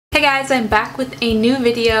Hey guys, I'm back with a new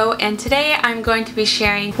video, and today I'm going to be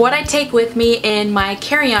sharing what I take with me in my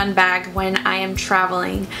carry-on bag when I am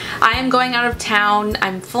traveling. I am going out of town,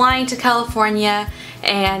 I'm flying to California,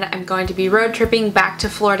 and I'm going to be road tripping back to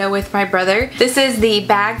Florida with my brother. This is the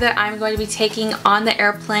bag that I'm going to be taking on the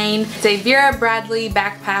airplane. It's a Vera Bradley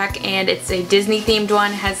backpack, and it's a Disney themed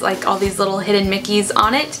one. It has like all these little hidden Mickeys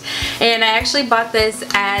on it. And I actually bought this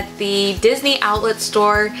at the Disney outlet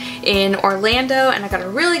store in Orlando, and I got a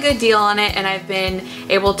really good deal on it, and I've been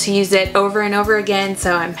able to use it over and over again,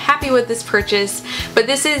 so I'm happy with this purchase. But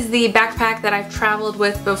this is the backpack that I've traveled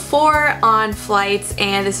with before on flights,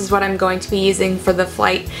 and this is what I'm going to be using for the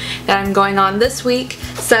flight that I'm going on this week.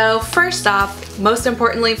 So first off, most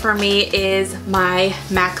importantly for me is my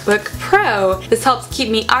MacBook Pro. This helps keep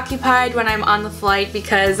me occupied when I'm on the flight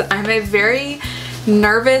because I'm a very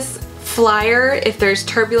nervous flyer. If there's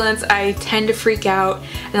turbulence, I tend to freak out,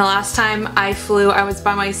 and the last time I flew I was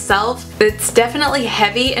by myself. It's definitely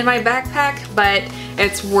heavy in my backpack, but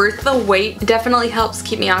it's worth the weight. It definitely helps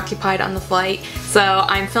keep me occupied on the flight. So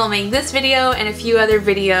I'm filming this video and a few other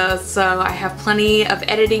videos, so I have plenty of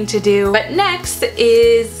editing to do. But next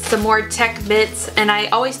is some more tech bits, and I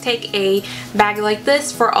always take a bag like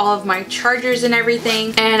this for all of my chargers and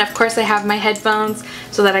everything. And of course I have my headphones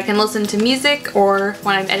so that I can listen to music or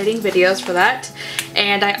when I'm editing videos for that.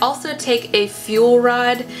 And I also take a fuel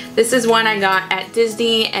rod. This is one I got at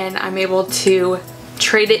Disney, and I'm able to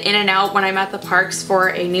trade it in and out when I'm at the parks for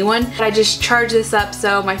a new one. I just charge this up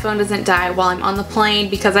so my phone doesn't die while I'm on the plane,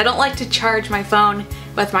 because I don't like to charge my phone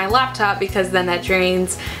with my laptop because then that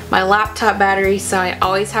drains my laptop battery, so I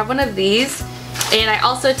always have one of these. And I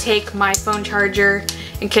also take my phone charger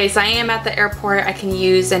in case I am at the airport. I can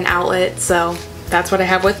use an outlet, so that's what I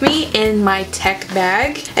have with me in my tech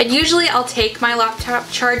bag. And usually I'll take my laptop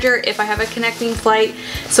charger if I have a connecting flight,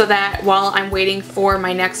 so that while I'm waiting for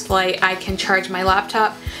my next flight I can charge my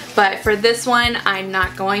laptop. But for this one I'm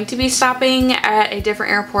not going to be stopping at a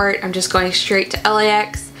different airport. I'm just going straight to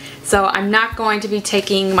LAX. So I'm not going to be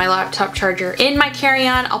taking my laptop charger in my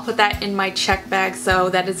carry-on. I'll put that in my check bag so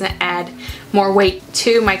that doesn't add more weight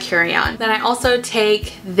to my carry-on. Then I also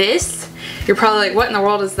take this. You're probably like, what in the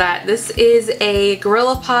world is that? This is a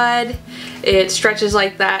GorillaPod. It stretches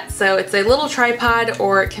like that, so it's a little tripod,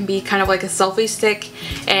 or it can be kind of like a selfie stick,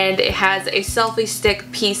 and it has a selfie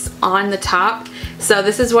stick piece on the top. So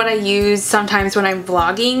this is what I use sometimes when I'm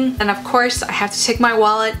vlogging. And of course I have to take my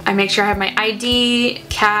wallet. I make sure I have my ID,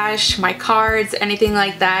 cash, my cards, anything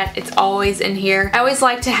like that. It's always in here. I always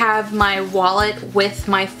like to have my wallet with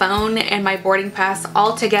my phone and my boarding pass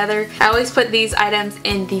all together. I always put these items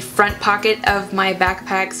in the front pocket of my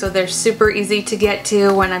backpack, so they're super easy to get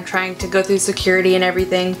to when I'm trying to go through security and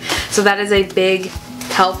everything. So that is a big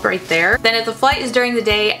help right there. Then if the flight is during the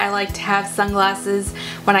day, I like to have sunglasses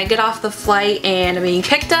when I get off the flight and I'm being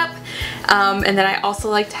picked up. And then I also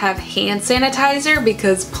like to have hand sanitizer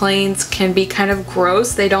because planes can be kind of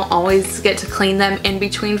gross. They don't always get to clean them in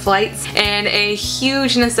between flights. And a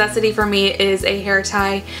huge necessity for me is a hair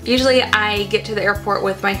tie. Usually I get to the airport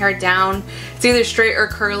with my hair down. It's either straight or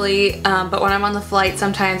curly, but when I'm on the flight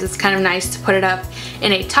sometimes it's kind of nice to put it up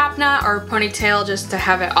in a top knot or ponytail just to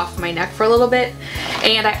have it off my neck for a little bit.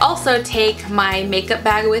 And I also take my makeup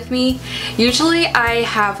bag with me. Usually I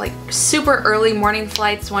have like super early morning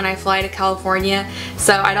flights when I fly to California,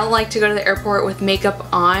 so I don't like to go to the airport with makeup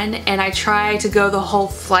on, and I try to go the whole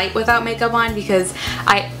flight without makeup on because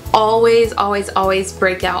I always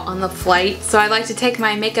break out on the flight. So I like to take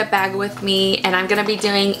my makeup bag with me, and I'm gonna be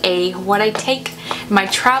doing a what I take my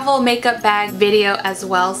travel makeup bag video as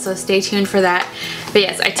well, so stay tuned for that. But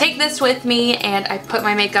yes, I take this with me and I put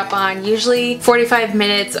my makeup on usually 45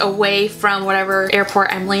 minutes away from whatever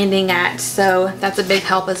airport I'm landing at, so that's a big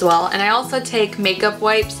help as well. And I also take makeup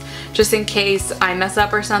wipes just in case I mess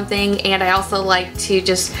up or something, and I also like to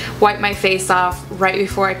just wipe my face off right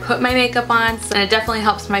before I put my makeup on, and it definitely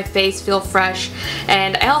helps my face feel fresh.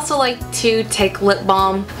 And I also like to take lip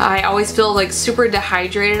balm. I always feel like super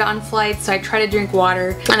dehydrated on flights, so I try to drink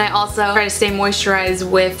water, and I also try to stay moisturized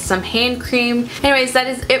with some hand cream. Anyways, that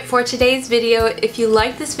is it for today's video. If you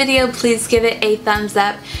like this video, please give it a thumbs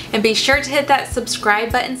up, and be sure to hit that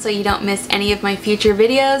subscribe button so you don't miss any of my future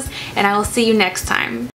videos, and I will see you next time.